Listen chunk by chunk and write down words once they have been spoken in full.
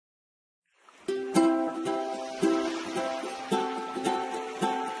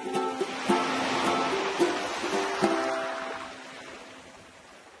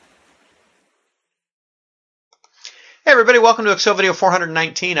everybody, welcome to Excel video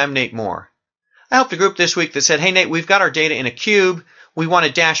 419. I'm Nate Moore. I helped a group this week that said, hey Nate, we've got our data in a cube. We want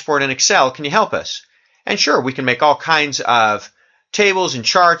a dashboard in Excel. Can you help us? And sure, we can make all kinds of tables and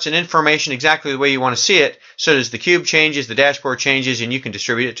charts and information exactly the way you want to see it. So as the cube changes, the dashboard changes, and you can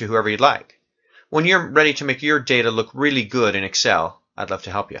distribute it to whoever you'd like. When you're ready to make your data look really good in Excel, I'd love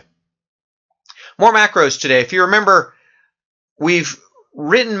to help you. More macros today. If you remember, we've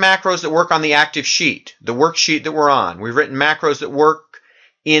written macros that work on the active sheet, the worksheet that we're on. We've written macros that work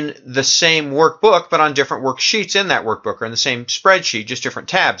in the same workbook, but on different worksheets in that workbook, or in the same spreadsheet, just different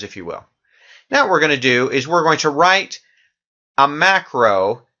tabs, if you will. Now what we're going to do is we're going to write a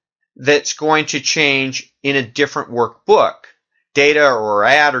macro that's going to change in a different workbook, data or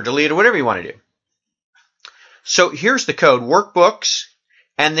add or delete or whatever you want to do. So here's the code, workbooks,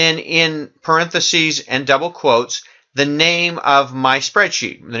 and then in parentheses and double quotes, the name of my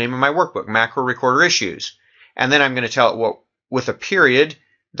spreadsheet, the name of my workbook, macro recorder issues. And then I'm going to tell it what, with a period,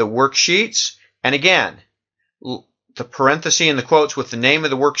 the worksheets, and again, the parenthesis and the quotes with the name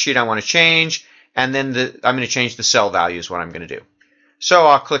of the worksheet I want to change, and then I'm going to change the cell value is what I'm going to do. So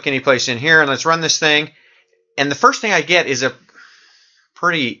I'll click any place in here and let's run this thing. And the first thing I get is a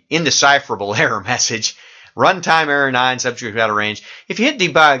pretty indecipherable error message. Runtime error 9, subject out of range. If you hit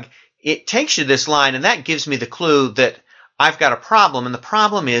debug, it takes you to this line, and that gives me the clue that I've got a problem, and the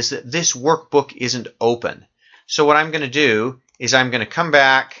problem is that this workbook isn't open. So what I'm going to do is I'm going to come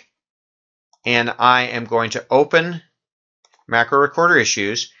back, and I am going to open macro recorder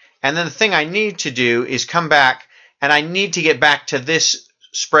issues, and then the thing I need to do is come back, and I need to get back to this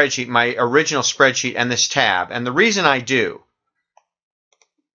spreadsheet, my original spreadsheet, and this tab. And the reason I do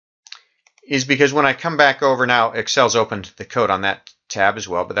is because when I come back over, now Excel's opened the code on that tab as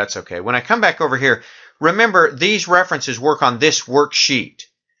well, but that's okay. When I come back over here, remember these references work on this worksheet.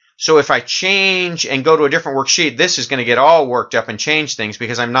 So if I change and go to a different worksheet, this is going to get all worked up and change things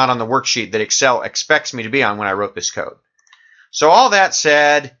because I'm not on the worksheet that Excel expects me to be on when I wrote this code. So all that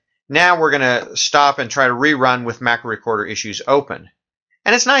said, now we're going to stop and try to rerun with macro recorder issues open.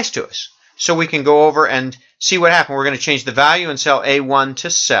 And it's nice to us. So we can go over and see what happened. We're going to change the value in cell A1 to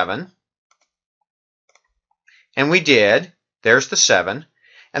 7. And we did. There's the 7.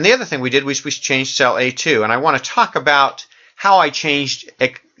 And the other thing we did was we changed cell A2. And I want to talk about how I changed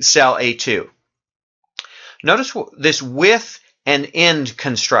cell A2. Notice this with and end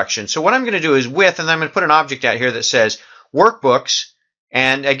construction. So what I'm going to do is with, and then I'm going to put an object out here that says workbooks.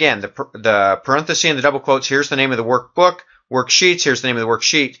 And again, the parenthesis and the double quotes, here's the name of the workbook. Worksheets, here's the name of the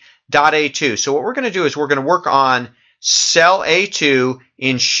worksheet. Dot A2. So what we're going to do is we're going to work on cell A2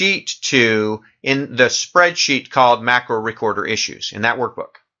 in sheet 2 in the spreadsheet called macro recorder issues in that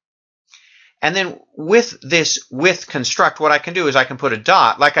workbook. And then with this with construct, what I can do is I can put a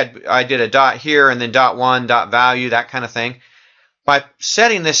dot, like I did a dot here and then dot 1, dot value, that kind of thing. By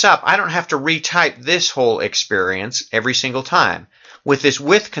setting this up, I don't have to retype this whole experience every single time. With this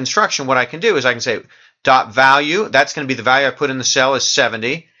with construction, what I can do is I can say dot value, that's going to be the value I put in the cell is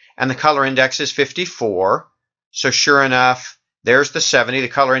 70, and the color index is 54. So sure enough, there's the 70. The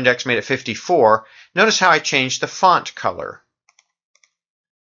color index made it 54. Notice how I changed the font color.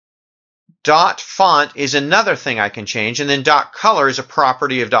 Dot font is another thing I can change, and then dot color is a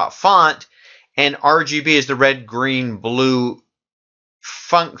property of dot font, and RGB is the red, green, blue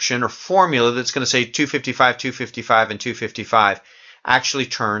function or formula that's going to say 255, 255, and 255 actually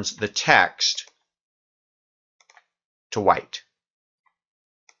turns the text to white.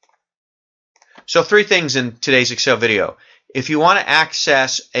 So 3 things in today's Excel video. If you want to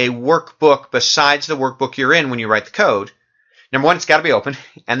access a workbook besides the workbook you're in when you write the code, number 1, it's got to be open,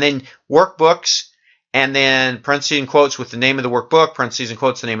 and then workbooks, and then parentheses and quotes with the name of the workbook, parentheses and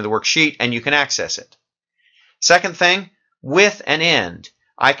quotes the name of the worksheet, and you can access it. Second thing, with and end.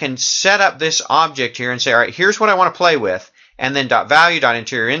 I can set up this object here and say, all right, here's what I want to play with, and then dot value, dot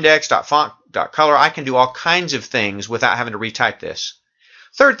interior index, dot font, dot color. I can do all kinds of things without having to retype this.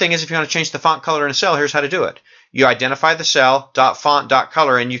 Third thing is if you want to change the font color in a cell, here's how to do it. You identify the cell, dot font, dot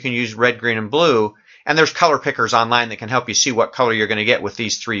color, and you can use red, green, and blue. And there's color pickers online that can help you see what color you're going to get with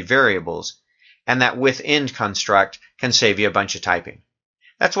these 3 variables. And that with end construct can save you a bunch of typing.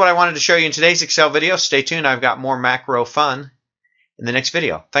 That's what I wanted to show you in today's Excel video. Stay tuned. I've got more macro fun in the next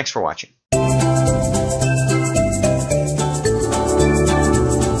video. Thanks for watching.